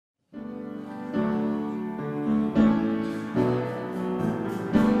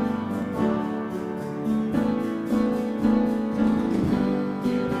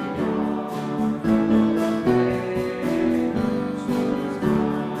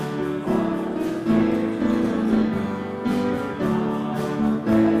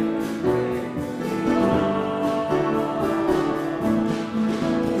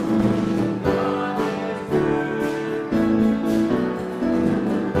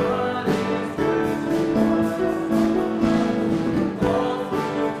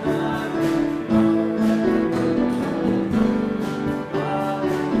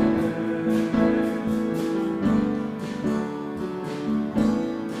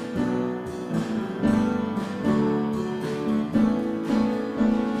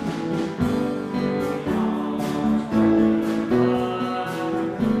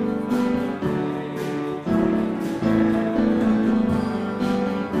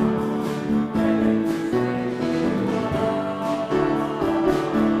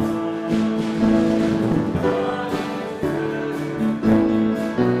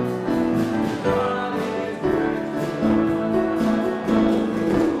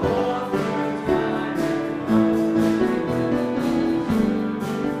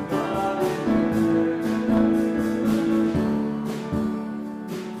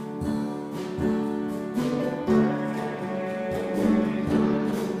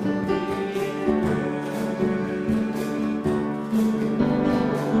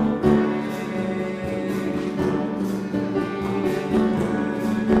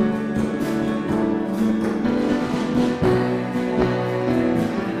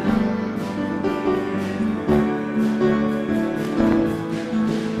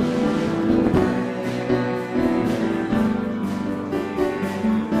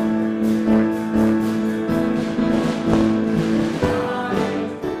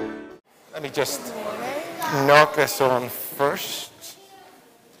Let me just knock this on first.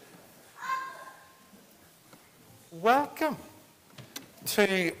 Welcome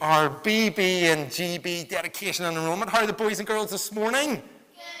to our BB and GB dedication and enrollment. How are the boys and girls this morning?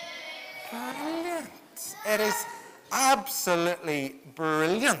 Brilliant. It is absolutely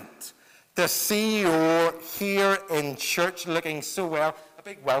brilliant to see you here in church looking so well. A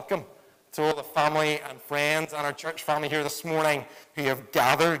big welcome to all the family and friends and our church family here this morning who have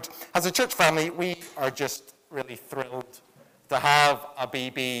gathered. As a church family, we are just really thrilled to have a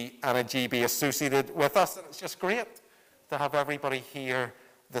BB and a GB associated with us, and it's just great to have everybody here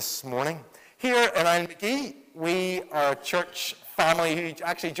this morning. Here in Islandmagee, we are a church family who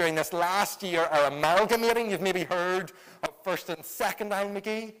actually during this last year are amalgamating. You've maybe heard of First and Second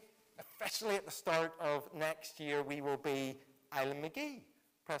Islandmagee. Officially at the start of next year, we will be Islandmagee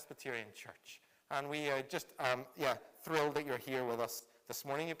Presbyterian Church. And we are just thrilled that you're here with us this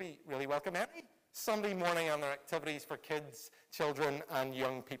morning. You'd be really welcome any Sunday morning on their activities for kids, children, and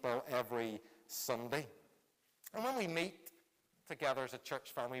young people every Sunday. And when we meet together as a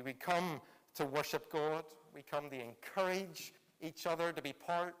church family, we come to worship God. We come to encourage each other to be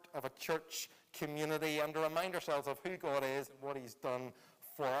part of a church community and to remind ourselves of who God is and what He's done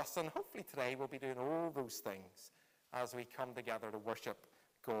for us. And hopefully today we'll be doing all those things as we come together to worship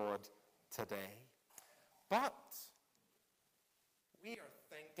God today. But we are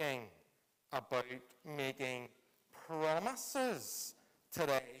thinking about making promises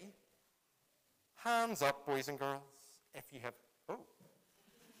today. Hands up, boys and girls, if you have... Oh,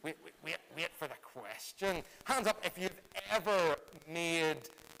 wait for the question. Hands up if you've ever made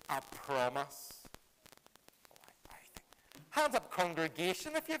a promise. Hands up,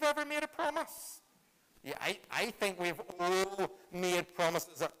 congregation, if you've ever made a promise. Yeah, I think we've all made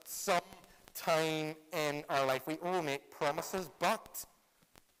promises at some time in our life. We all make promises, but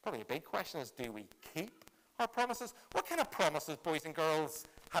probably a big question is, do we keep our promises? What kind of promises, boys and girls,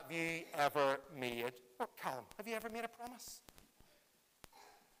 have you ever made? Or Callum, have you ever made a promise?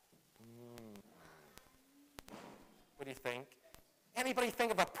 What do you think? Anybody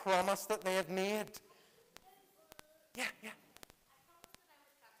think of a promise that they have made? Yeah.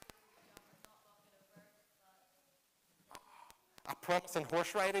 A promise in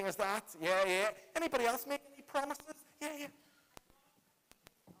horse riding, is that? Yeah. Anybody else make any promises? Yeah.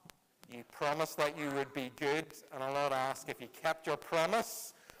 You promised that you would be good, and I'll not ask if you kept your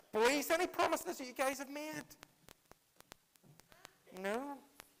promise. Boys, any promises that you guys have made? No?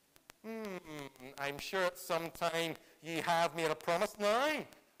 I'm sure at some time you have made a promise. Now,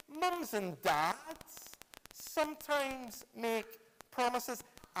 mums and dads sometimes make promises.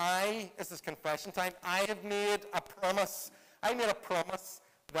 This is confession time, I have made a promise. I made a promise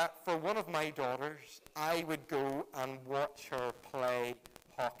that for one of my daughters, I would go and watch her play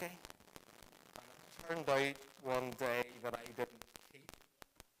hockey. And it turned out one day that I didn't keep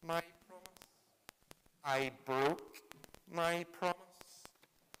my promise. I broke my promise.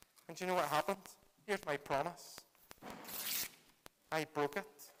 And do you know what happened? Here's my promise. I broke it.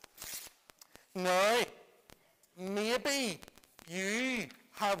 Now, maybe you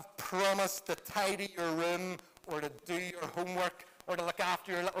have promised to tidy your room or to do your homework or to look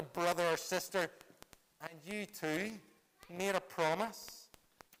after your little brother or sister, and you too made a promise,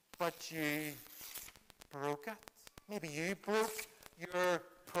 but you broke it. Maybe you broke your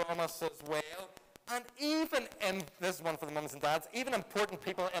promise as well. And even this is one for the mums and dads, even important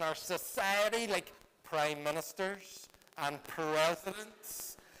people in our society like prime ministers and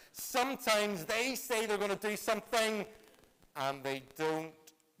presidents, sometimes they say they're going to do something and they don't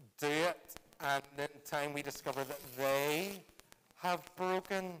do it. And in time we discover that they have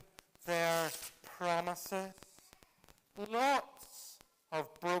broken their promises. Lots of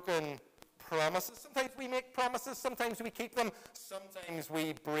broken promises. Sometimes we make promises, sometimes we keep them, sometimes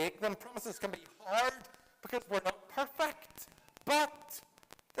we break them. Promises can be hard because we're not perfect. But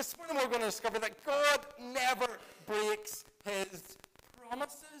this morning we're going to discover that God never breaks His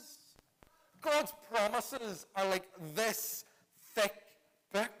promises. God's promises are like this thick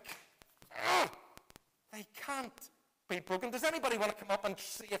book. They can't be broken. Does anybody want to come up and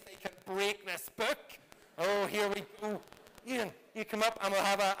see if they can break this book? Oh, here we go. Ian, you come up and we'll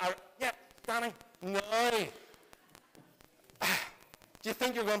have yeah, Danny. No. Do you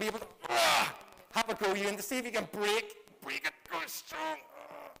think you're going to be able to have a go, Ian, to see if you can break it, go strong?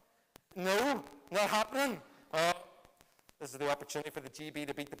 No, not happening. This is the opportunity for the GB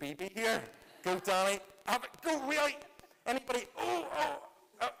to beat the BB here. Go, Danny. Have it. Go, really. Anybody?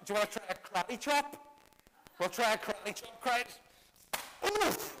 Do you want to try a karate chop? We'll try a karate chop.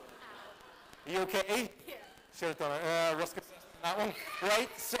 Oof. Are you okay? Yeah. Should have done a risk assessment on that one.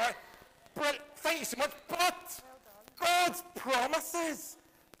 Right, sorry. Brilliant. Thank you so much. But God's promises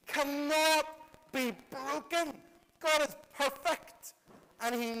cannot be broken. God is perfect,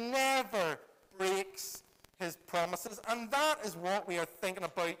 and he never breaks his promises. And that is what we are thinking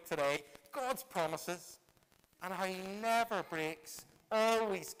about today. God's promises, and how he never breaks,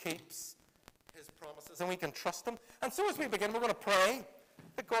 always keeps his promises, and we can trust him. And so as we begin, we're going to pray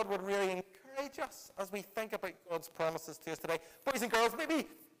that God would really encourage us as we think about God's promises to us today. Boys and girls, maybe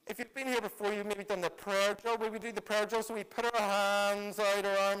if you've been here before, you've maybe done the prayer drill, where we do the prayer drill, so we put our hands out,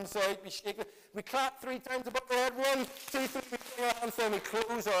 our arms out, we shake it, we clap 3 times above our head, 1, 2, 3, we bring our hands down, we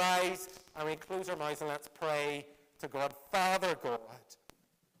close our eyes, and we close our mouths, and let's pray to God. Father God,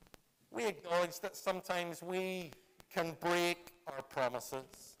 we acknowledge that sometimes we can break our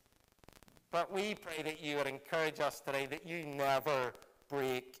promises, but we pray that you would encourage us today that you never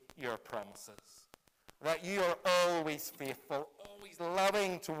break your promises, that you are always faithful, always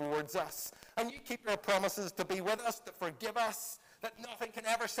loving towards us, and you keep your promises to be with us, to forgive us, that nothing can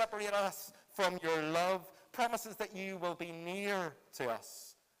ever separate us from your love, promises that you will be near to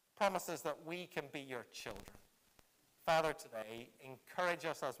us, promises that we can be your children. Father, today, encourage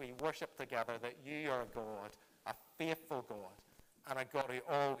us as we worship together that you are a God, a faithful God, and a God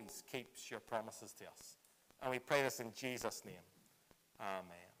who always keeps your promises to us. And we pray this in Jesus' name. Amen.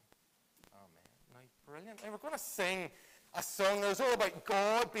 Amen. Now, brilliant. Now we're going to sing a song that's all about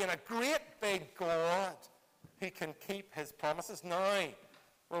God being a great big God who can keep his promises. Now,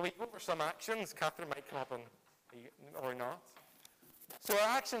 will we go over some actions? Catherine might come up and, or not. So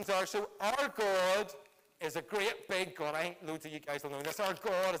our actions are, so our God is a great big God. I think loads of you guys will know this. Our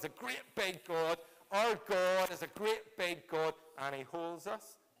God is a great big God. Our God is a great big God, and he holds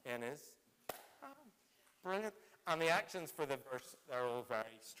us in his hand. Brilliant. And the actions for the verse are all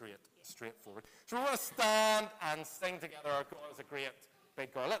very straightforward. So we're going to stand and sing together. Our God is a great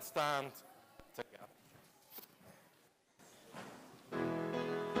big God. Let's stand together.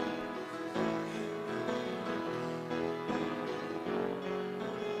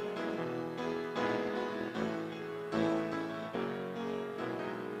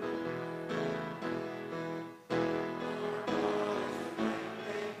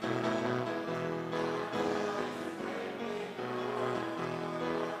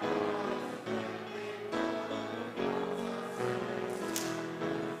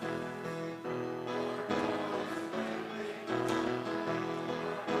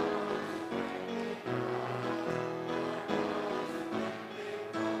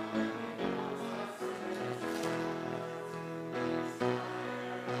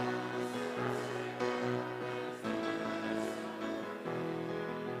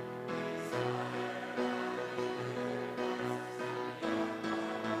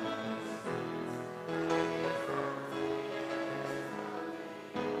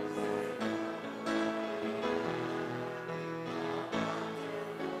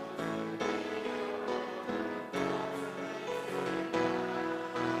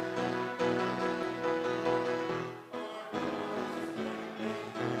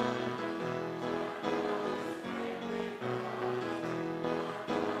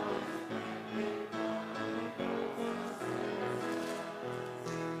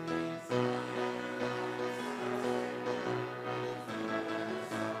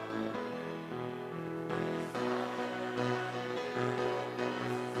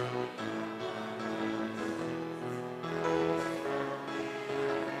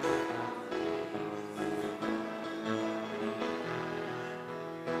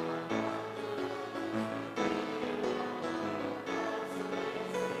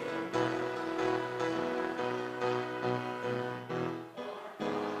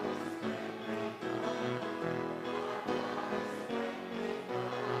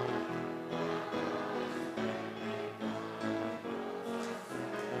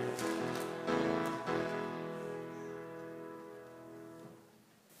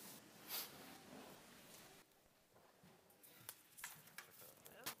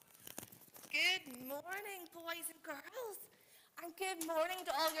 Good morning, boys and girls, and good morning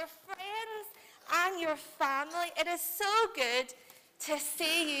to all your friends and your family. It is so good to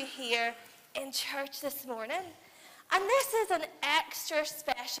see you here in church this morning. And this is an extra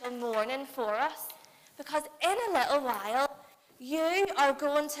special morning for us, because in a little while, you are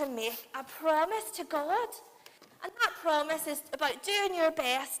going to make a promise to God. And that promise is about doing your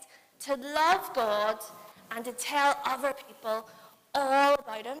best to love God and to tell other people all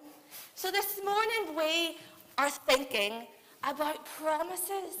about him. So this morning we are thinking about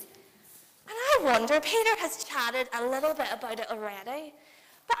promises. And I wonder, Peter has chatted a little bit about it already,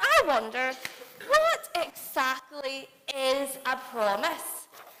 but I wonder, what exactly is a promise?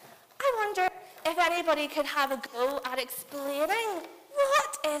 I if anybody could have a go at explaining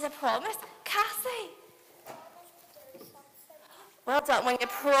what is a promise. Cassie? Well done. When you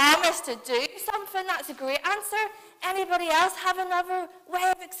promise to do something, that's a great answer. Anybody else have another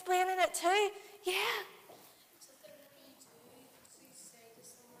way of explaining it too? Yeah.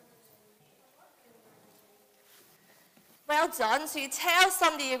 Well done. So you tell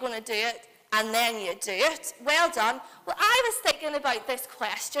somebody you're going to do it, and then you do it. Well done. Well, I was thinking about this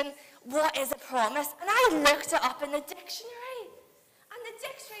question, what is a promise? And I looked it up in the dictionary. And the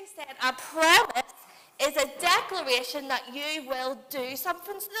dictionary said a promise is a declaration that you will do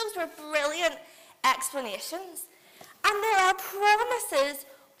something. So those were brilliant explanations. And there are promises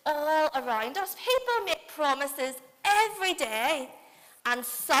all around us. People make promises every day. And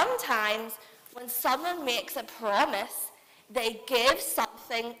sometimes when someone makes a promise, they give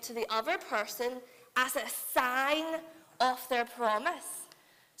something to the other person as a sign of their promise.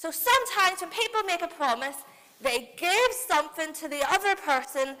 So sometimes when people make a promise, they give something to the other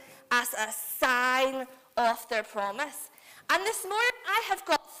person as a sign of their promise. And this morning I have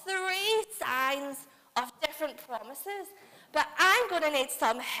got 3 signs of different promises, but I'm going to need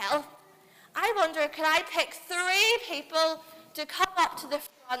some help. I wonder, could I pick 3 people to come up to the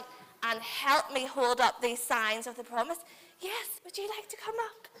front and help me hold up these signs of the promise? Yes, would you like to come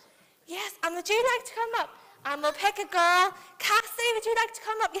up? Yes, and would you like to come up? And we'll pick a girl. Cassie, would you like to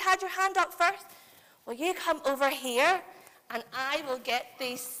come up? You had your hand up first. Will you come over here, and I will get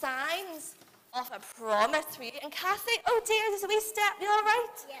these signs of a promise for you. And Cassie, oh dear, there's a wee step. You all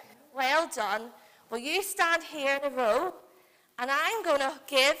right? Yep. Well done. Will you stand here in a row, and I'm going to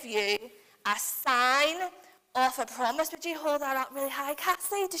give you a sign of a promise. Would you hold that up really high,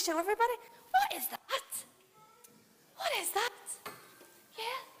 Cassie, to show everybody? What is that? What is that?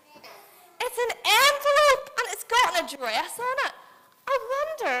 Yeah. It's an envelope, and it's got an address on it.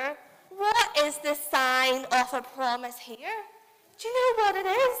 I wonder, what is the sign of a promise here? Do you know what it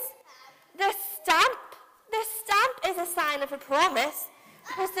is? The stamp. The stamp is a sign of a promise,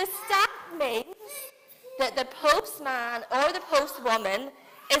 because the stamp means that the postman or the postwoman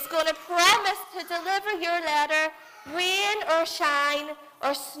is going to promise to deliver your letter, rain or shine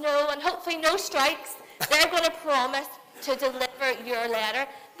or snow, and hopefully no strikes. They're going to promise to deliver your letter.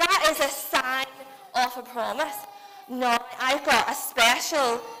 That is a sign of a promise. Now, I've got a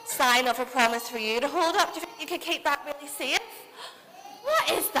special sign of a promise for you to hold up. Do you think you could keep that really safe?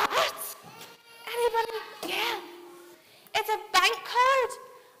 What is that? Anybody? Yeah. It's a bank card.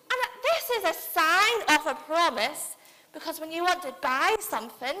 And this is a sign of a promise, because when you want to buy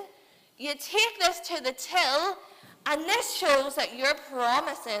something, you take this to the till, and this shows that you're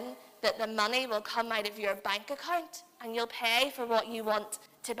promising that the money will come out of your bank account and you'll pay for what you want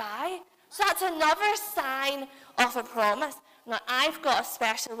to buy. So that's another sign of a promise. Now, I've got a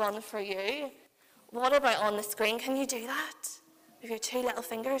special one for you. What about on the screen? Can you do that with your 2 little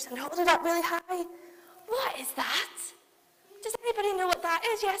fingers and hold it up really high? What is that? Does anybody know what that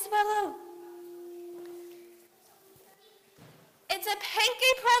is? Yes, Willow? It's a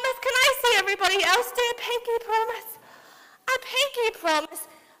pinky promise. Can I see everybody else do a pinky promise? A pinky promise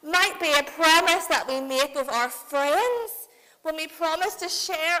might be a promise that we make with our friends when we promise to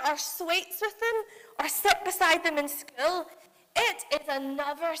share our sweets with them or sit beside them in school. It is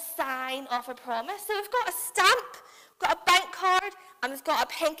another sign of a promise. So we've got a stamp, we've got a bank card, and we've got a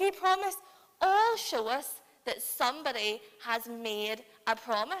pinky promise. All show us that somebody has made a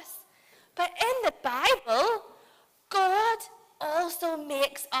promise. But in the Bible, God also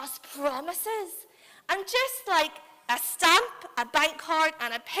makes us promises. And just like a stamp, a bank card,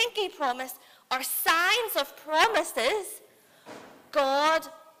 and a pinky promise are signs of promises, God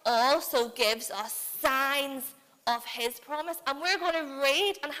also gives us signs of his promise. And we're going to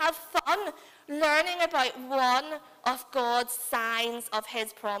read and have fun learning about one of God's signs of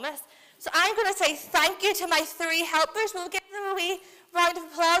his promise. So I'm going to say thank you to my 3 helpers. We'll give them a wee round of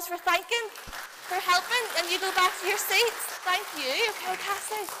applause for thanking, for helping, and you go back to your seats. Thank you. Okay,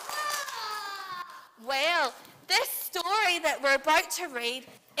 Cassie? Well, this story that we're about to read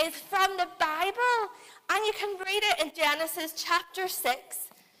is from the Bible, and you can read it in Genesis chapter 6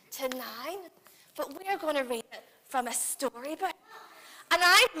 to 9, but we're going to read it from a storybook. And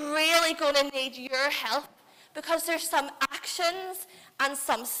I'm really going to need your help, because there's some actions and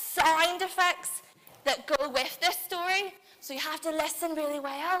some sound effects that go with this story, so you have to listen really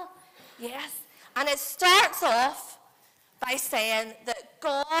well. Yes, and it starts off by saying that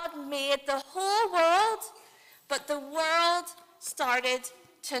God made the whole world, but the world started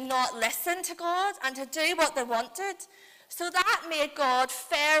to not listen to God and to do what they wanted. So that made God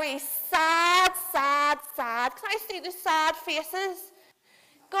very sad, sad, sad. Can I see the sad faces?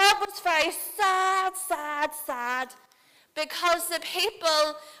 God was very sad, sad, sad, because the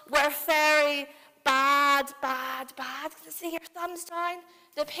people were very bad, bad, bad. Can you see your thumbs down?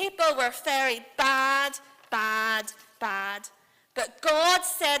 The people were very bad, bad, bad. But God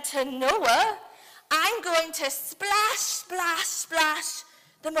said to Noah, I'm going to splash, splash, splash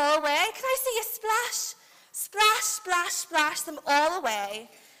them all away. Can I see you splash? Splash, splash, splash them all away.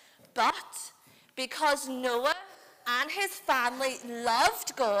 But because Noah and his family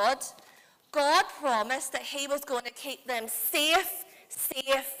loved God, God promised that he was going to keep them safe,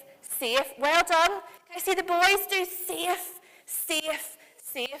 safe, safe. Well done. Can I see the boys do safe, safe,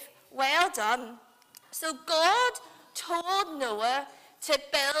 safe? Well done. So God told Noah to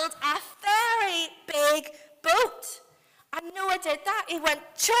build a very big boat. And Noah did that. He went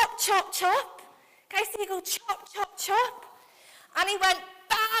chop, chop, chop. Can I see you go chop, chop, chop? And he went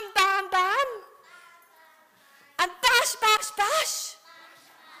bam, bam, bam. And bash, bash, bash.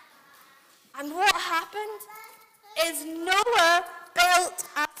 And what happened is Noah built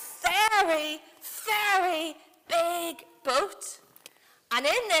a very, very big boat. And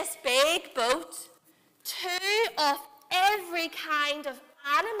in this big boat, 2 of every kind of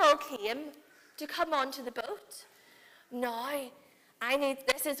animal came to come onto the boat. Now,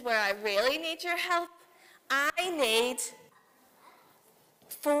 this is where I really need your help. I need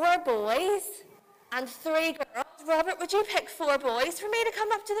 4 boys and 3 girls. Robert, would you pick 4 boys for me to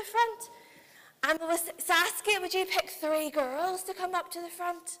come up to the front? And Saskia, would you pick 3 girls to come up to the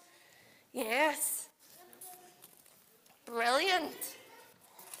front? Yes. Brilliant.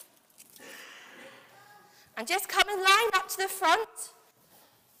 And just come and line up to the front.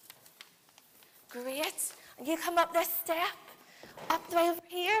 Great. And you come up this step, up the way over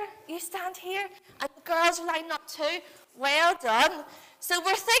here. You stand here, and the girls are lining up too. Well done. So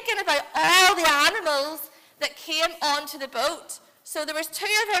we're thinking about all the animals that came onto the boat. So there was 2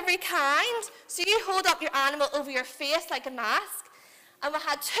 of every kind. So you hold up your animal over your face like a mask. And we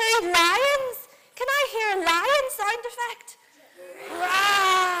had 2 lions. Can I hear a lion sound effect?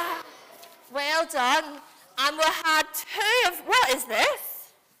 Rah! Well done. And we had 2 of, what is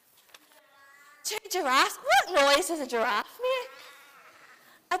this? 2 giraffes. What noise does a giraffe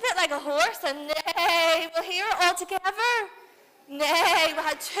make? A bit like a horse, and neigh. We'll hear it all together. Neigh. We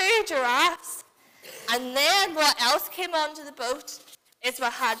had 2 giraffes. And then what else came onto the boat is we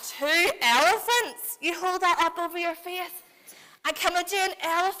had 2 elephants. You hold that up over your face. And can we do an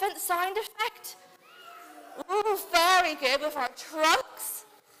elephant sound effect? Oh, very good, with our trunks.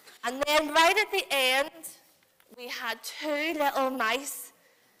 And then right at the end, we had 2 little mice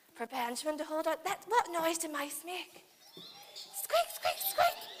for Benjamin to hold out. What noise do mice make? Squeak, squeak,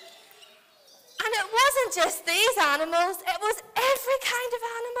 squeak. And it wasn't just these animals, it was every kind of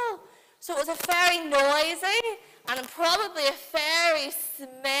animal. So it was a very noisy and probably a very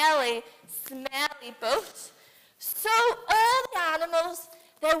smelly, smelly boat. So all the animals,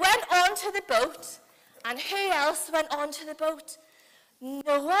 they went onto the boat. And who else went onto the boat?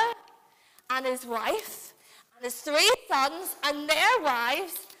 Noah and his wife and his 3 sons and their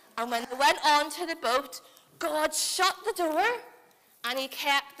wives. And when they went onto the boat, God shut the door and he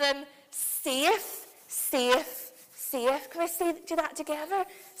kept them safe, safe, safe. Can we do that together?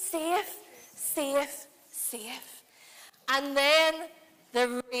 Safe, safe, safe. And then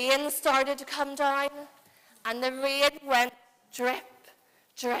the rain started to come down, and the rain went drip,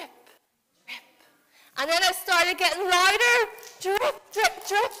 drip, drip. And then it started getting louder, drip, drip,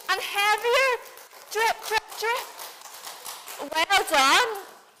 drip, and heavier, drip, drip, drip. Well done.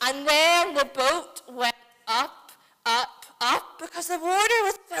 And then the boat went up, up, up, because the water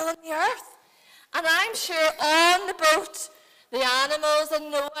was filling the earth. And I'm sure on the boat, the animals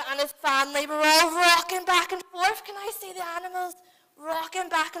and Noah and his family were all rocking back and forth. Can I see the animals rocking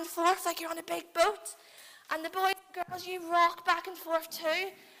back and forth like you're on a big boat? And the boys and girls, you rock back and forth too.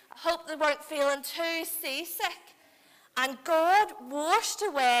 I hope they weren't feeling too seasick. And God washed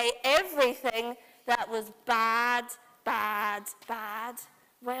away everything that was bad, bad, bad.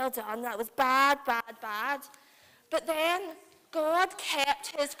 Well done. That was bad, bad, bad. But then God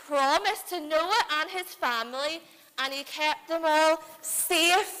kept his promise to Noah and his family, and he kept them all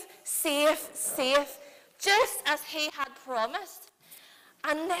safe, safe, safe, just as he had promised.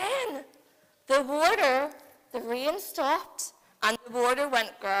 And then the rain stopped, and the water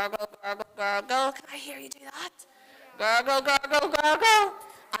went gurgle, gurgle, gurgle. Can I hear you do that? Gurgle, gurgle, gurgle.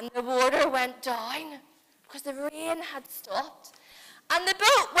 And the water went down because the rain had stopped. And the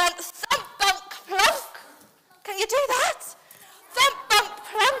boat went thump, bump, plunk. Can you do that? Thump, bump,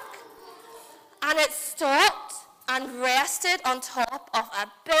 plunk. And it stopped and rested on top of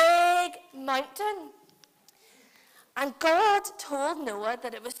a big mountain. And God told Noah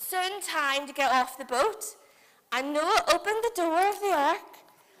that it was soon time to get off the boat. And Noah opened the door of the ark,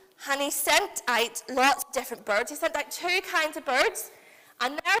 and he sent out lots of different birds. He sent out 2 kinds of birds,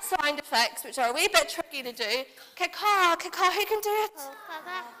 and their sound effects, which are a wee bit tricky to do. Caw-caw, caw-caw, who can do it?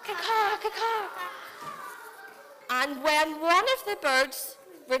 Caw-caw, caw-caw. And when one of the birds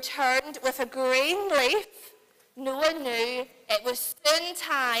returned with a green leaf, Noah knew it was soon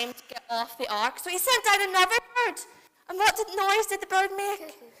time to get off the ark. So he sent out another bird. And what noise did the bird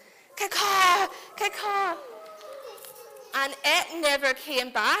make? Caw-caw, caw-caw. And it never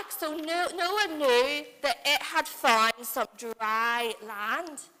came back. So Noah knew that it had found some dry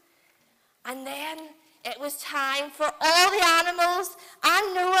land. And then it was time for all the animals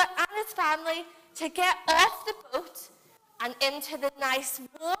and Noah and his family to get off the boat and into the nice,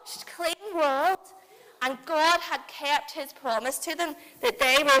 washed, clean world. And God had kept his promise to them that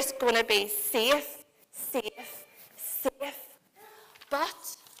they were going to be safe, safe, safe.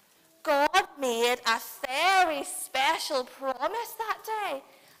 But God made a very special promise that day.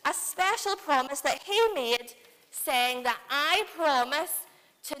 A special promise that he made, saying that I promise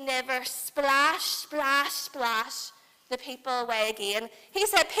to never splash, splash, splash the people away again. He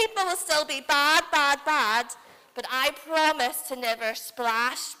said people will still be bad, bad, bad, but I promise to never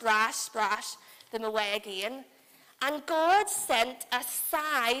splash, splash, splash them away again. And God sent a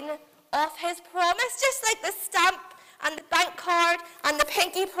sign of his promise, just like the stamp and the bank card and the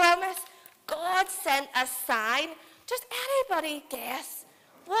pinky promise. God sent a sign. Does anybody guess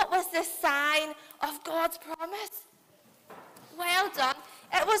what was the sign of God's promise? Well done.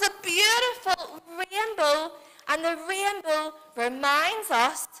 It was a beautiful rainbow, and the rainbow reminds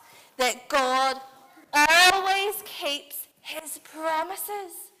us that God always keeps his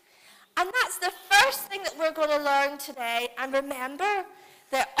promises. And that's the first thing that we're going to learn today. And remember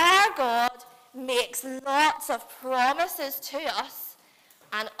that our God makes lots of promises to us,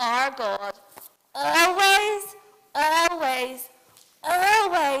 and our God always, always,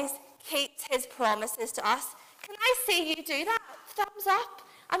 always keeps his promises to us. Can I see you do that? Thumbs up.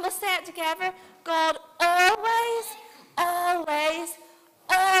 And we'll say it together. God always, always,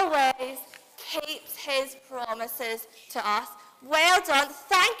 always keeps his promises to us. Well done.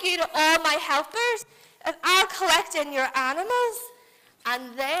 Thank you to all my helpers. And I'll collect in your animals.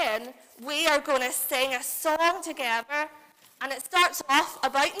 And then we are going to sing a song together. And it starts off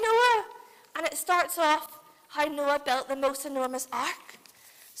about Noah. And it starts off how Noah built the most enormous ark.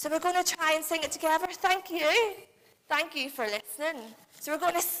 So we're going to try and sing it together. Thank you. Thank you for listening. So we're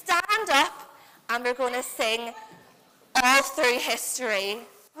going to stand up and we're going to sing all through history.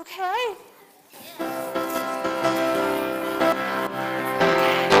 Okay?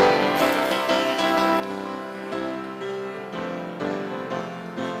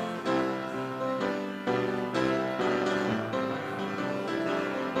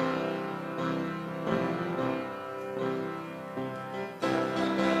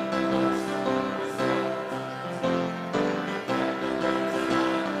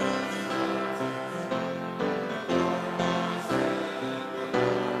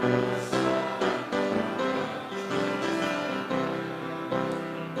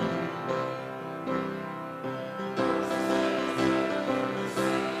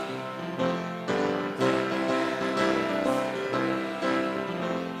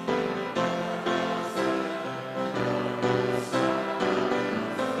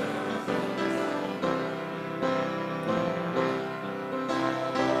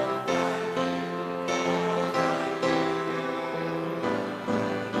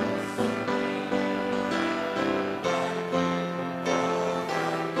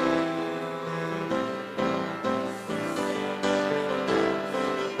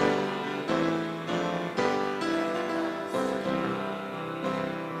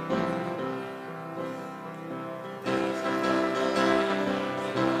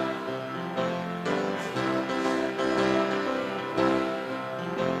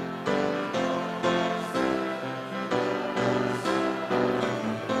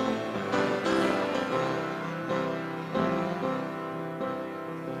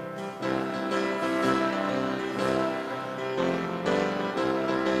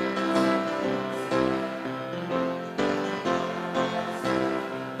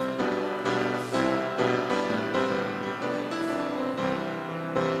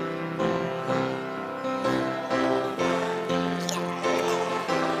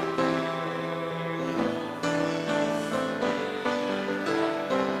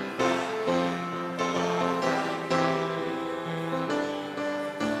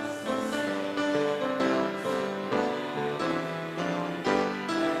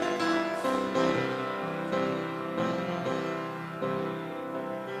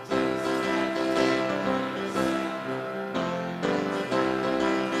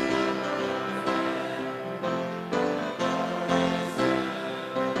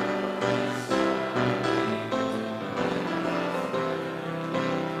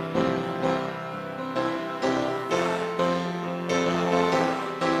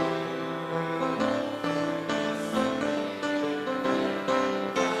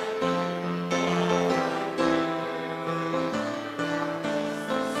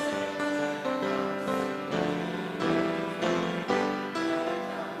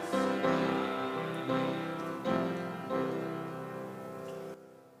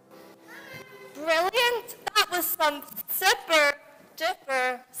 super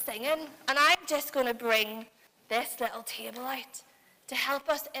duper singing, and I'm just going to bring this little table out to help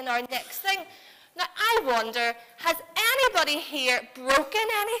us in our next thing. Now, I wonder, has anybody here broken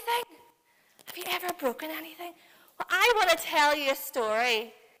anything? Have you ever broken anything? Well, I want to tell you a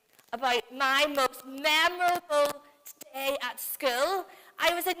story about my most memorable day at school.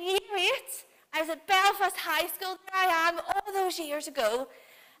 I was in year 8. I was at Belfast High School. There I am, all those years ago.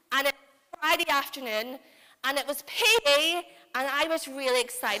 And it was Friday afternoon, and it was PE, and I was really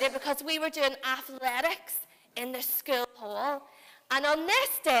excited because we were doing athletics in the school hall. And on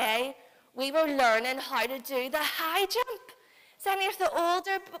this day, we were learning how to do the high jump. Has any of the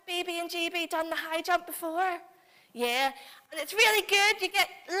older BB and GB done the high jump before? Yeah, and it's really good. You get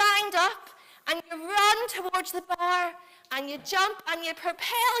lined up, and you run towards the bar, and you jump, and you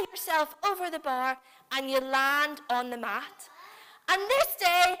propel yourself over the bar, and you land on the mat. And this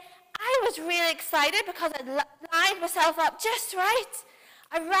day, I was really excited because I lined myself up just right.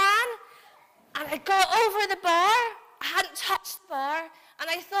 I ran, and I got over the bar. I hadn't touched the bar, and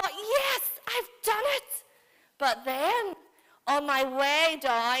I thought, yes, I've done it. But then, on my way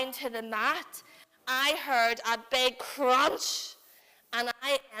down to the mat, I heard a big crunch, and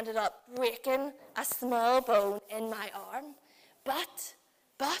I ended up breaking a small bone in my arm. But,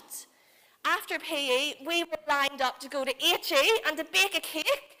 after PE, we were lined up to go to HE and to bake a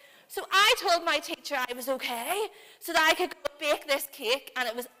cake. So I told my teacher I was okay, so that I could go bake this cake. And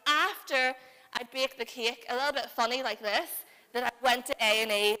it was after I baked the cake, a little bit funny like this, that I went to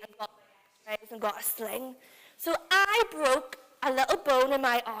A&E and got X-rays and got a sling. So I broke a little bone in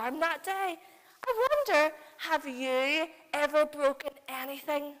my arm that day. I wonder, have you ever broken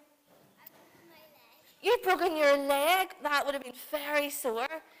anything? You've broken your leg. That would have been very sore.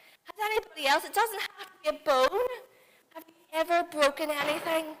 Has anybody else? It doesn't have to be a bone. Have you ever broken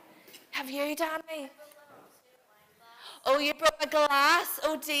anything? Have you, Danny? Oh, you broke a glass.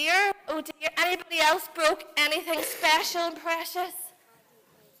 Oh dear. Oh dear. Anybody else broke anything special and precious?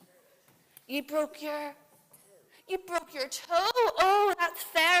 You broke your toe. Oh, that's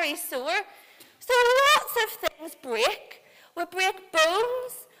very sore. So lots of things break. We break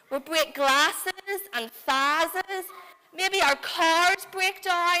bones. We break glasses and vases. Maybe our cars break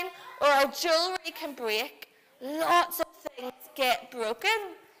down, or our jewelry can break. Lots of things get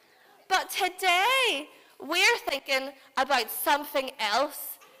broken. But today, we're thinking about something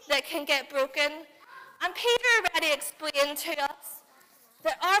else that can get broken. And Peter already explained to us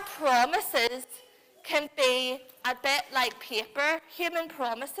that our promises can be a bit like paper, human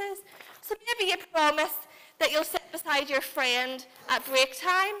promises. So maybe you promise that you'll sit beside your friend at break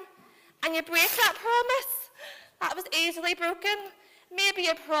time, and you break that promise. That was easily broken. Maybe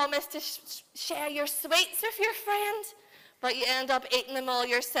you promise to share your sweets with your friend, but you end up eating them all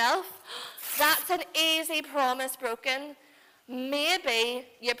yourself. That's an easy promise broken. Maybe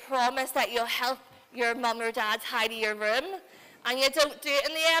you promise that you'll help your mum or dad tidy your room, and you don't do it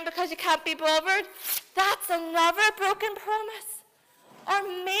in the end because you can't be bothered. That's another broken promise. Or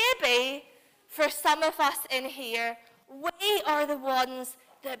maybe, for some of us in here, we are the ones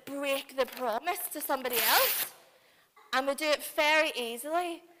that break the promise to somebody else. And we do it very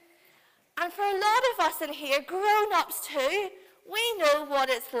easily. And for a lot of us in here, grown-ups too, we know what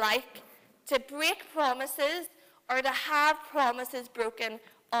it's like to break promises or to have promises broken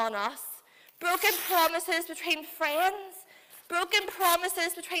on us. Broken promises between friends, broken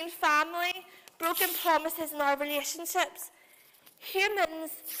promises between family, broken promises in our relationships.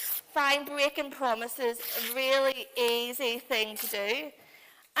 Humans find breaking promises a really easy thing to do.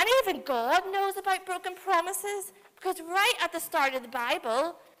 And even God knows about broken promises, because right at the start of the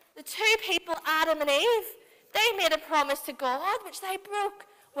Bible, the two people, Adam and Eve, they made a promise to God, which they broke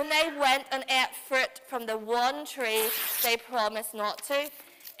when they went and ate fruit from the one tree they promised not to.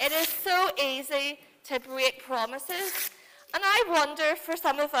 It is so easy to break promises. And I wonder, for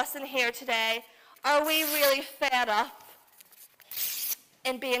some of us in here today, are we really fed up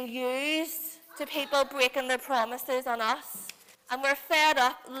in being used to people breaking their promises on us? And we're fed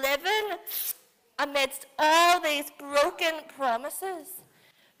up living amidst all these broken promises.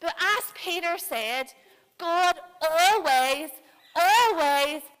 But as Peter said, God always,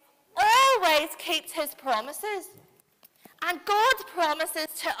 always, always keeps his promises. And God's promises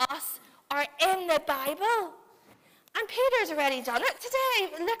to us are in the Bible. And Peter's already done it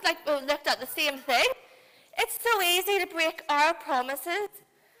today. It looked like we looked at the same thing. It's so easy to break our promises.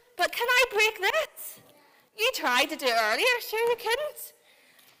 But can I break this? You tried to do it earlier. Sure you couldn't.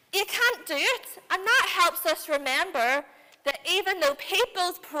 You can't do it. And that helps us remember that even though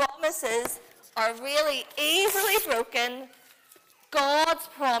people's promises are really easily broken, God's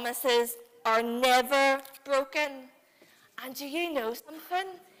promises are never broken. And do you know something?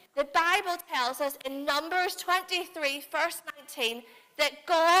 The Bible tells us in Numbers 23, verse 19, that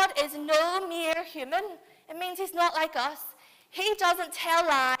God is no mere human. It means he's not like us. He doesn't tell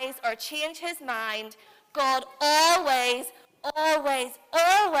lies or change his mind. God always, always,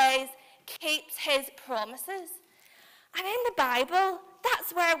 always keeps his promises. And in the Bible,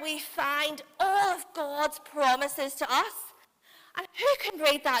 that's where we find all of God's promises to us. And who can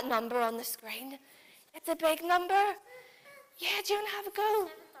read that number on the screen? It's a big number. Yeah, do you want to have a go?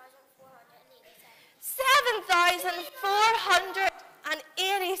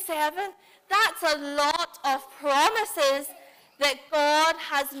 7,487. That's a lot of promises that God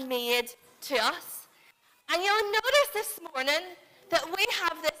has made to us. And you'll notice this morning that we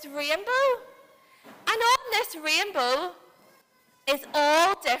have this rainbow. And on this rainbow is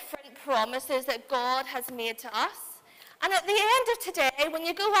all different promises that God has made to us. And at the end of today, when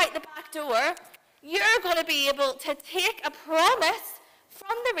you go out the back door, you're going to be able to take a promise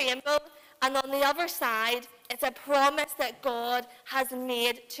from the rainbow, and on the other side, it's a promise that God has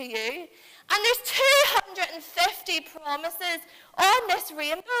made to you. And there's 250 promises on this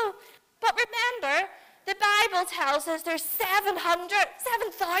rainbow. But remember, the Bible tells us there's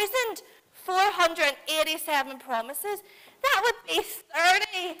 7,487 promises. That would be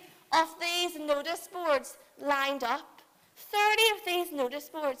 30 of these notice boards lined up. 30 of these notice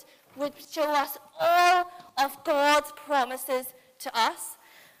boards would show us all of God's promises to us.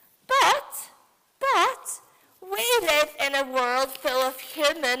 But we live in a world full of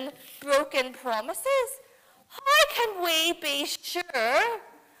human broken promises. How can we be sure?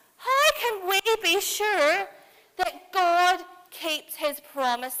 How can we be sure that God keeps his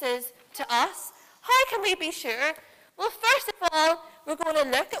promises to us? How can we be sure? Well, first of all, we're going to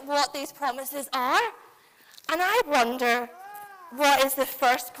look at what these promises are. And I wonder, what is the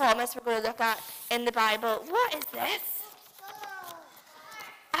first promise we're going to look at in the Bible? What is this?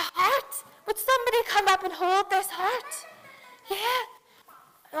 A heart? Would somebody come up and hold this heart? Yeah.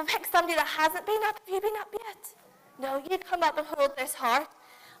 I'll pick somebody that hasn't been up. Have you been up yet? No, you'd come up and hold this heart.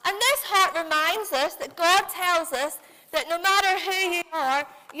 And this heart reminds us that God tells us that no matter who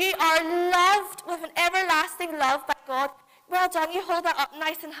you are loved with an everlasting love by God. Well done, you hold that up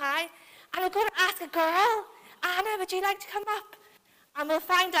nice and high. And I'm going to ask a girl, Anna, would you like to come up? And we'll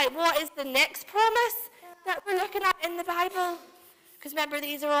find out what is the next promise that we're looking at in the Bible. Because remember,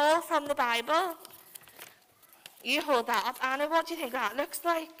 these are all from the Bible. You hold that up, Anna. What do you think that looks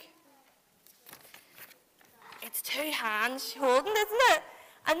like? It's two hands holding, isn't it?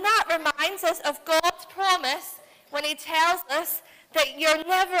 And that reminds us of God's promise when he tells us that you're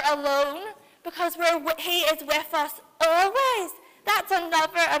never alone because he is with us always. That's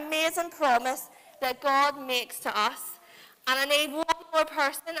another amazing promise that God makes to us. And I need one more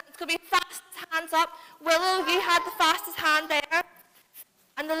person. It's going to be fastest hands up. Willow, you had the fastest hand there.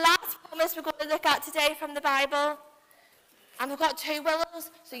 And the last promise we're going to look at today from the Bible. And we've got two Willows,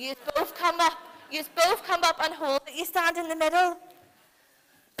 so you both come up. You both come up and hold it. You stand in the middle.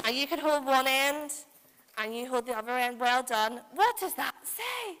 And you can hold one end, and you hold the other end. Well done. What does that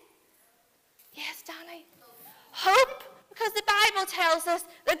say? Yes, Danny? Hope. Because the Bible tells us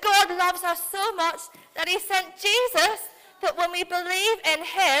that God loves us so much that he sent Jesus, that when we believe in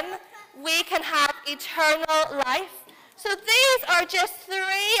him, we can have eternal life. So these are just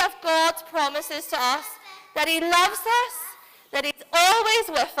three of God's promises to us, that he loves us, that he's always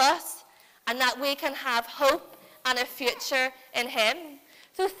with us, and that we can have hope and a future in him.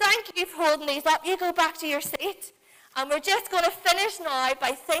 So thank you for holding these up. You go back to your seat, and we're just going to finish now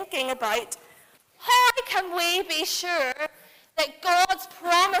by thinking about how can we be sure that God's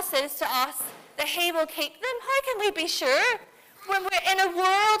promises to us, that he will keep them? How can we be sure when we're in a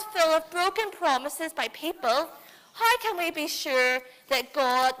world full of broken promises by people? How can we be sure that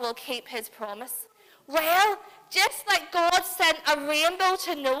God will keep his promise? Well, just like God sent a rainbow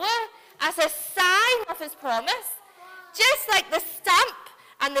to Noah as a sign of his promise, just like the stamp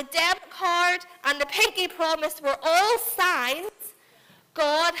and the debit card and the pinky promise were all signs,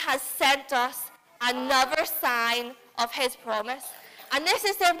 God has sent us another sign of his promise. And this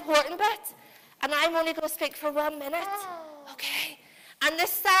is the important bit. And I'm only going to speak for 1 minute. Okay. And the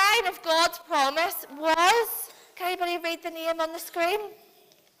sign of God's promise was, can anybody read the name on the screen?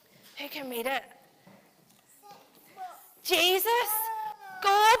 Who can read it? Jesus.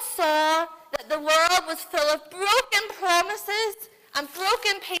 God saw that the world was full of broken promises and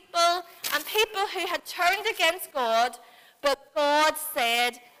broken people and people who had turned against God. But God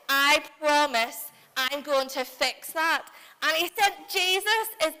said, I promise I'm going to fix that. And he sent Jesus,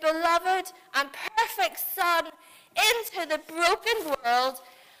 his beloved and perfect son, into the broken world.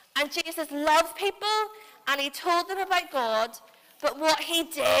 And Jesus loved people, and he told them about God, but what he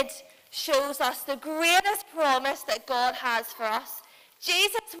did shows us the greatest promise that God has for us.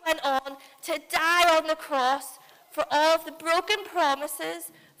 Jesus went on to die on the cross for all of the broken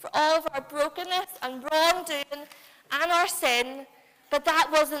promises, for all of our brokenness and wrongdoing and our sin, but that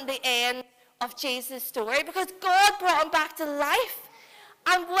wasn't the end of Jesus' story, because God brought him back to life.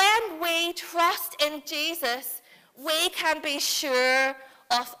 And when we trust in Jesus, we can be sure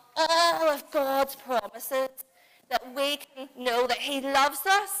of all of God's promises, that we can know that he loves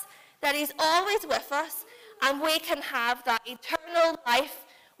us, that he's always with us, and we can have that eternal life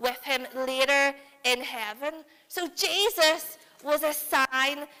with him later in heaven. So Jesus was a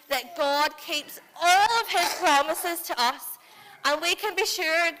sign that God keeps all of his promises to us. And we can be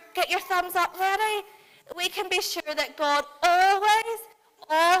sure, get your thumbs up ready, we can be sure that God always,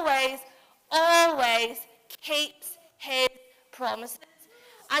 always, always keeps his promises.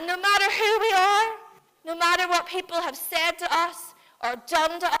 And no matter who we are, no matter what people have said to us or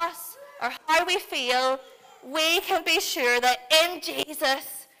done to us or how we feel, we can be sure that in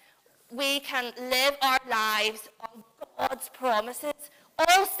Jesus we can live our lives on God's promises,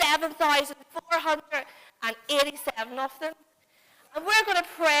 all 7,487 of them. And we're going to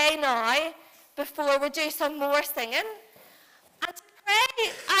pray now before we do some more singing. And to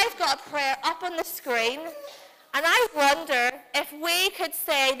pray, I've got a prayer up on the screen, and I wonder if we could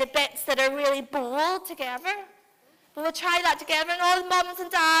say the bits that are really bold together. We'll try that together, and all the mums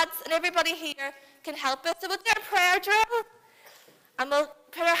and dads and everybody here can help us. So we'll do a prayer drill, and we'll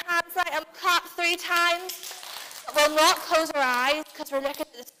put our hands out and clap 3 times. We'll not close our eyes because we're looking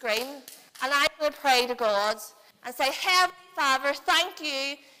at the screen. And I'm going to pray to God and say, Heavenly Father, thank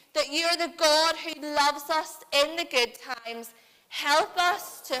you that you're the God who loves us in the good times. Help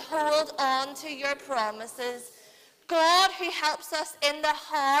us to hold on to your promises. God who helps us in the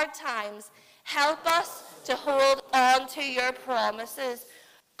hard times, help us to hold on to your promises.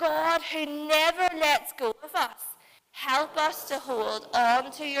 God who never lets go of us, help us to hold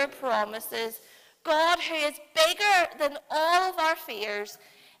on to your promises. God who is bigger than all of our fears,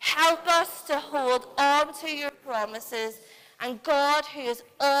 help us to hold on to your promises. And God who is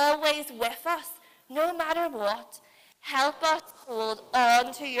always with us, no matter what, help us hold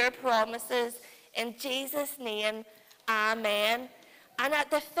on to your promises. In Jesus' name, amen. And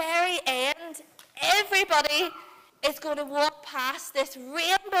at the very end, everybody is going to walk past this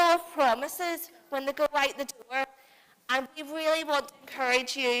rainbow of promises when they go out the door. And we really want to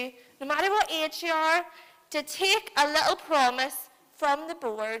encourage you, no matter what age you are, to take a little promise from the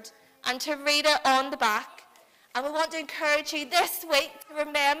board and to read it on the back. And we want to encourage you this week to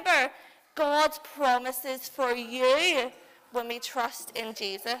remember God's promises for you when we trust in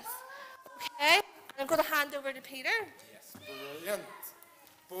Jesus. Okay? I'm going to hand over to Peter. Yes, brilliant.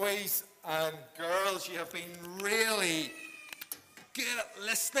 Boys and girls, you have been really good at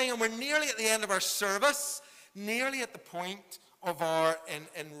listening, and we're nearly at the end of our service, nearly at the point of our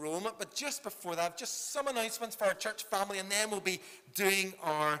enrollment. But just before that, just some announcements for our church family, and then we'll be doing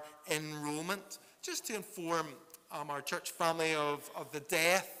our enrollment. Just to inform our church family of the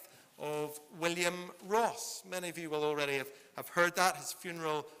death of William Ross. Many of you will already have heard that. His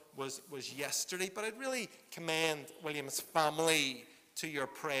funeral was yesterday, but I'd really commend William's family to your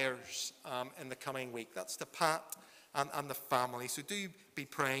prayers in the coming week. That's to Pat and the family. So do be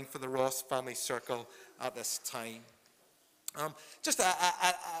praying for the Ross family circle at this time. Just a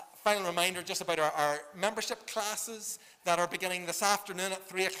final reminder just about our membership classes that are beginning this afternoon at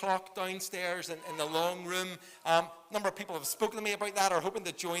 3 o'clock downstairs in the long room. A number of people have spoken to me about that or are hoping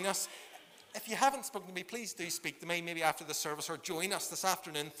to join us. If you haven't spoken to me, please do speak to me, maybe after the service, or join us this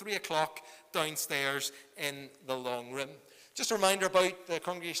afternoon, 3 o'clock downstairs in the long room. Just a reminder about the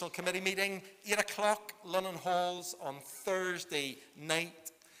Congregational Committee meeting, 8 o'clock, London Halls on Thursday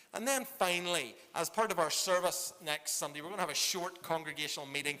night. And then finally, as part of our service next Sunday, we're going to have a short congregational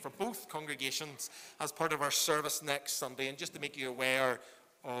meeting for both congregations as part of our service next Sunday, and just to make you aware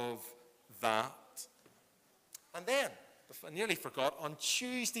of that. And then, I nearly forgot, on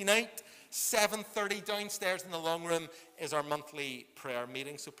Tuesday night, 7:30 downstairs in the long room is our monthly prayer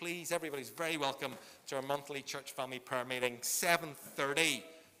meeting. So please, everybody's very welcome to our monthly church family prayer meeting, 7:30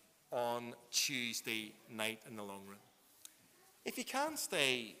 on Tuesday night in the long room. If you can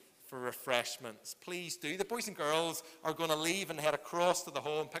stay for refreshments, please do. The boys and girls are going to leave and head across to the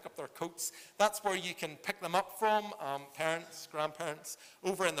hall and pick up their coats. That's where you can pick them up from, parents, grandparents,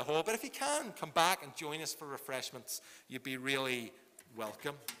 over in the hall. But if you can, come back and join us for refreshments. You'd be really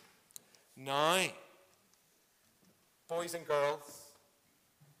welcome. Now, boys and girls,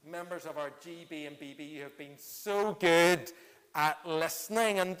 members of our GB and BB, you have been so good at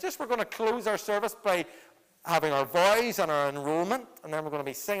listening. And just we're going to close our service by having our vows and our enrollment, and then we're going to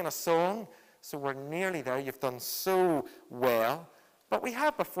be singing a song. So we're nearly there. You've done so well. But we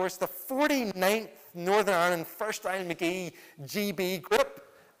have before us the 49th Northern Ireland First Islandmagee GB group,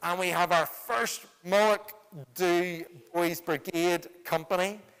 and we have our first Moloch Do Boys Brigade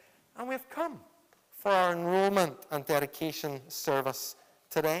company, and we've come for our enrollment and dedication service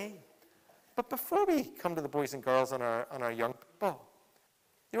today. But before we come to the boys and girls and our young people,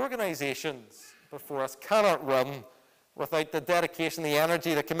 the organisations before us cannot run without the dedication, the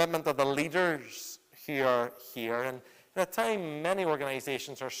energy, the commitment of the leaders here. And at a time many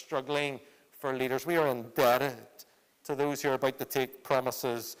organisations are struggling for leaders, we are indebted to those who are about to take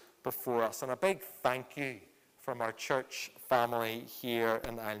promises before us. And a big thank you from our church family here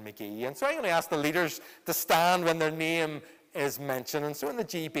in Islandmagee. And so I'm going to ask the leaders to stand when their name is mentioned. And so in the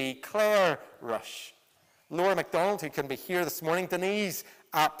GB, Claire Rush, Laura MacDonald, who can be here this morning, Denise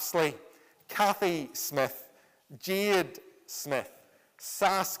Apsley, Kathy Smith, Jade Smith,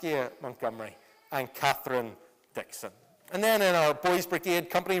 Saskia Montgomery, and Catherine Dixon. And then in our Boys Brigade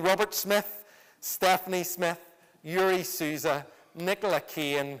company, Robert Smith, Stephanie Smith, Yuri Souza, Nicola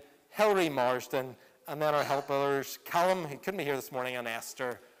Kane, Hilary Marsden, and then our helpers, Callum, who couldn't be here this morning, and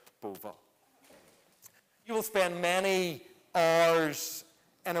Esther Boville. You will spend many hours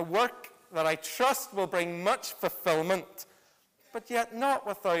in a work that I trust will bring much fulfillment, but yet not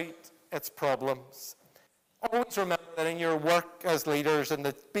without its problems. Always remember that in your work as leaders in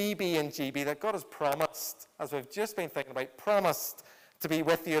the BB and GB, that God has promised, as we've just been thinking about, promised to be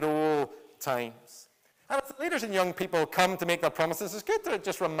with you at all times. And as the leaders and young people come to make their promises, it's good to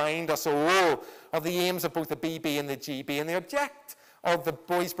just remind us all of the aims of both the BB and the GB. And the object of the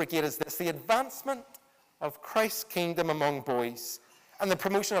Boys Brigade is this: the advancement of Christ's kingdom among boys, and the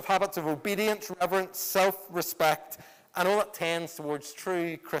promotion of habits of obedience, reverence, self-respect, and all that tends towards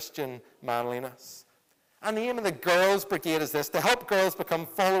true Christian manliness. And the aim of the Girls Brigade is this: to help girls become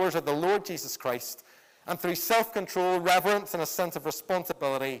followers of the Lord Jesus Christ, and through self-control, reverence, and a sense of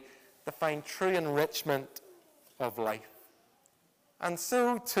responsibility, to find true enrichment of life. And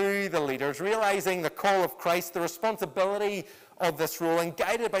so too the leaders, realizing the call of Christ, the responsibility of this role, and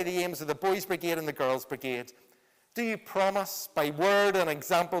guided by the aims of the Boys Brigade and the Girls Brigade, do you promise by word and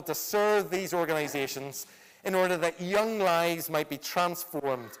example to serve these organizations in order that young lives might be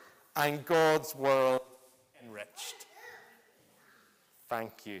transformed and God's world enriched?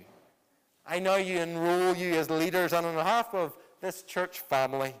 Thank you. I now enroll you as leaders, and on behalf of this church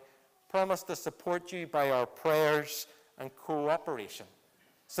family, promise to support you by our prayers and cooperation,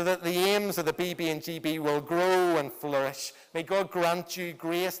 so that the aims of the BB and GB will grow and flourish. May God grant you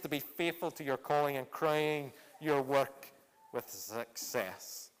grace to be faithful to your calling and crown your work with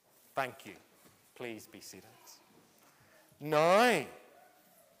success. Thank you. Please be seated. Now,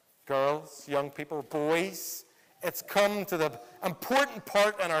 girls, young people, boys, it's come to the important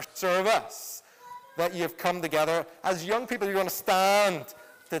part in our service that you've come together. As young people, you're going to stand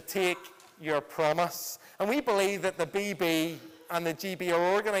to take your promise. And we believe that the BB and the GB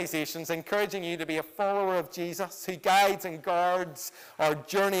are organizations encouraging you to be a follower of Jesus, who guides and guards our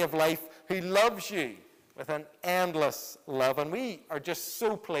journey of life, who loves you with an endless love. And we are just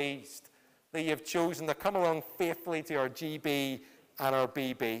so pleased that you've chosen to come along faithfully to our GB and our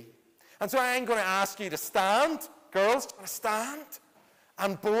BB. And so I'm going to ask you to stand. Girls, do you want to stand?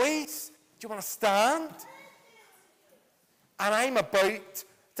 And boys, do you want to stand? And I'm about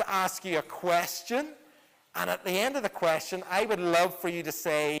to ask you a question. And at the end of the question, I would love for you to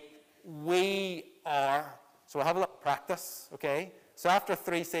say, "We are." So we'll have a little practice, okay? So after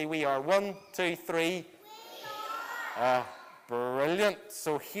three, say, "We are." 1, 2, 3. We are. Brilliant.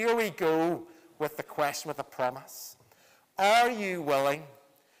 So here we go with the question, with the promise. Are you willing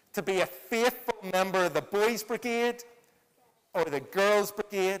to be a faithful member of the Boys Brigade or the Girls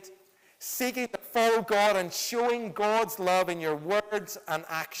Brigade, seeking to follow God and showing God's love in your words and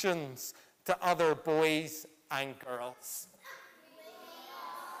actions to other boys and girls?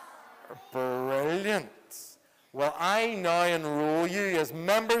 Brilliant. Well, I now enroll you as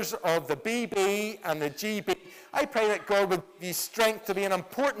members of the BB and the GB. I pray that God would give you strength to be an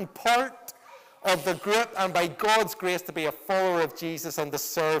important part of the group, and by God's grace to be a follower of Jesus and to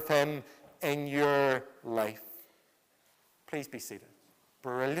serve him in your life. Please be seated.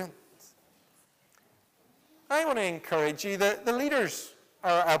 Brilliant. I want to encourage you that the leaders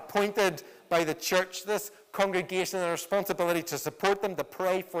are appointed by the church, this congregation, and a responsibility to support them, to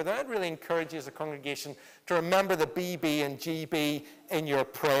pray for them. I'd really encourage you as a congregation to remember the BB and GB in your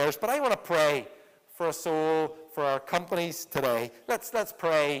prayers. But I want to pray for us all, for our companies today. Let's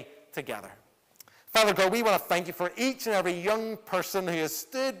pray together. Father God, we want to thank you for each and every young person who has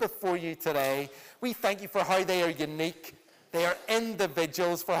stood before you today. We thank you for how they are unique. They are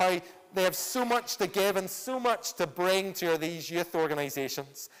individuals, for how they have so much to give and so much to bring to these youth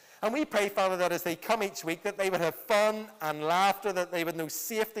organizations. And we pray, Father, that as they come each week, that they would have fun and laughter, that they would know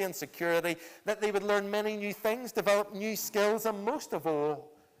safety and security, that they would learn many new things, develop new skills, and most of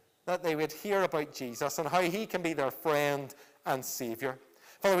all, that they would hear about Jesus and how he can be their friend and Savior.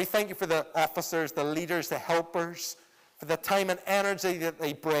 Father, we thank you for the officers, the leaders, the helpers, for the time and energy that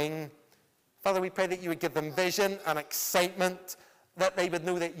they bring. Father, we pray that you would give them vision and excitement, that they would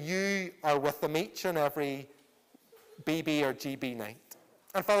know that you are with them each and every BB or GB night.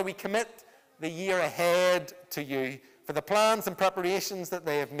 And Father, we commit the year ahead to you for the plans and preparations that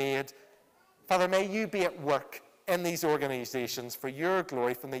they have made. Father, may you be at work in these organizations for your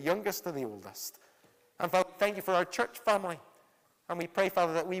glory, from the youngest to the oldest. And Father, thank you for our church family. And we pray,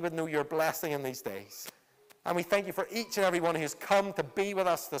 Father, that we would know your blessing in these days. And we thank you for each and every one who's come to be with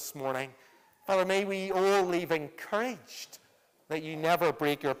us this morning. Father, may we all leave encouraged that you never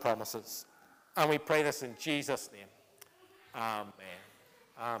break your promises. And we pray this in Jesus' name. Amen.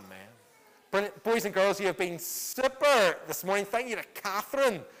 Amen. Brilliant. Boys and girls, you have been super this morning. Thank you to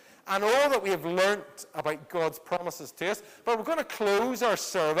Catherine and all that we have learnt about God's promises to us. But we're going to close our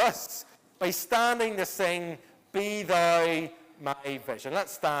service by standing to sing, Be Thou My Vision.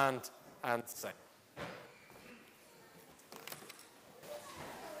 Let's stand and sing.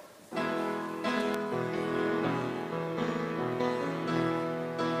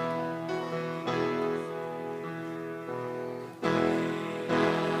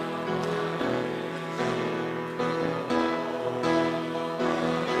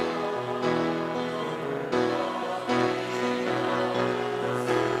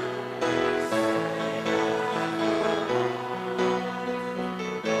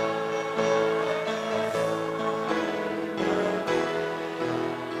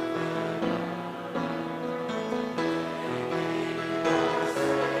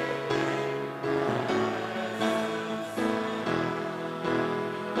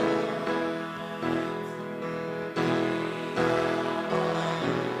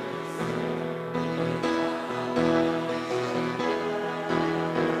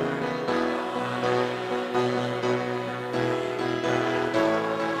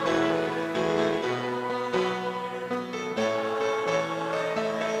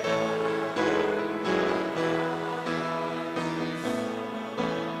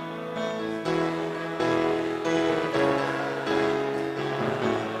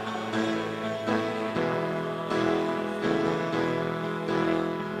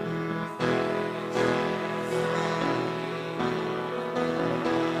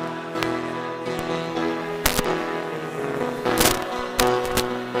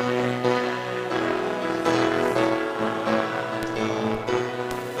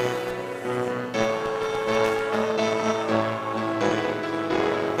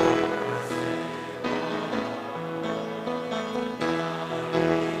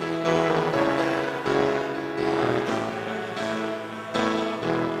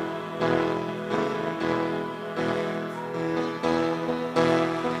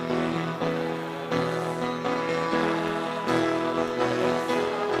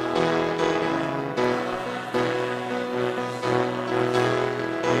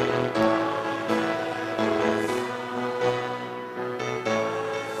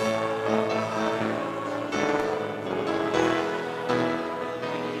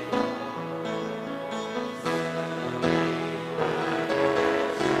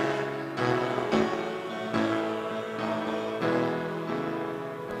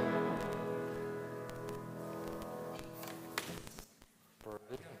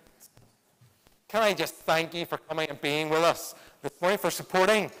 Can I just thank you for coming and being with us this morning, for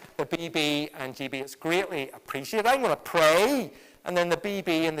supporting the BB and GB. It's greatly appreciated. I'm going to pray, and then the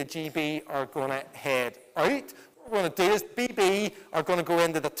BB and the GB are going to head out. What we're going to do is BB are going to go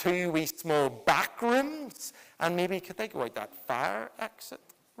into the two wee small back rooms, and maybe could they go out that fire exit,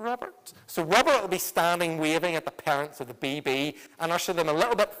 Robert? So Robert will be standing waving at the parents of the BB and usher them a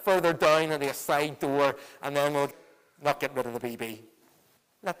little bit further down at the side door, and then we'll not get rid of the BB.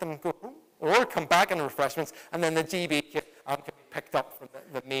 Let them go home, or come back in the refreshments, and then the GB can be picked up from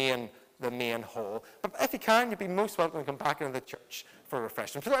the main hall. But if you can, you'd be most welcome to come back into the church for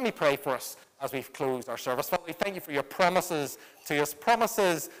refreshments. So let me pray for us as we've closed our service. Father, we thank you for your promises to us,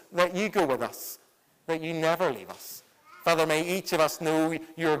 promises that you go with us, that you never leave us. Father, may each of us know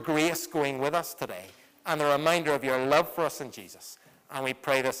your grace going with us today, and the reminder of your love for us in Jesus. And we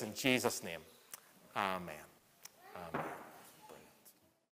pray this in Jesus' name. Amen.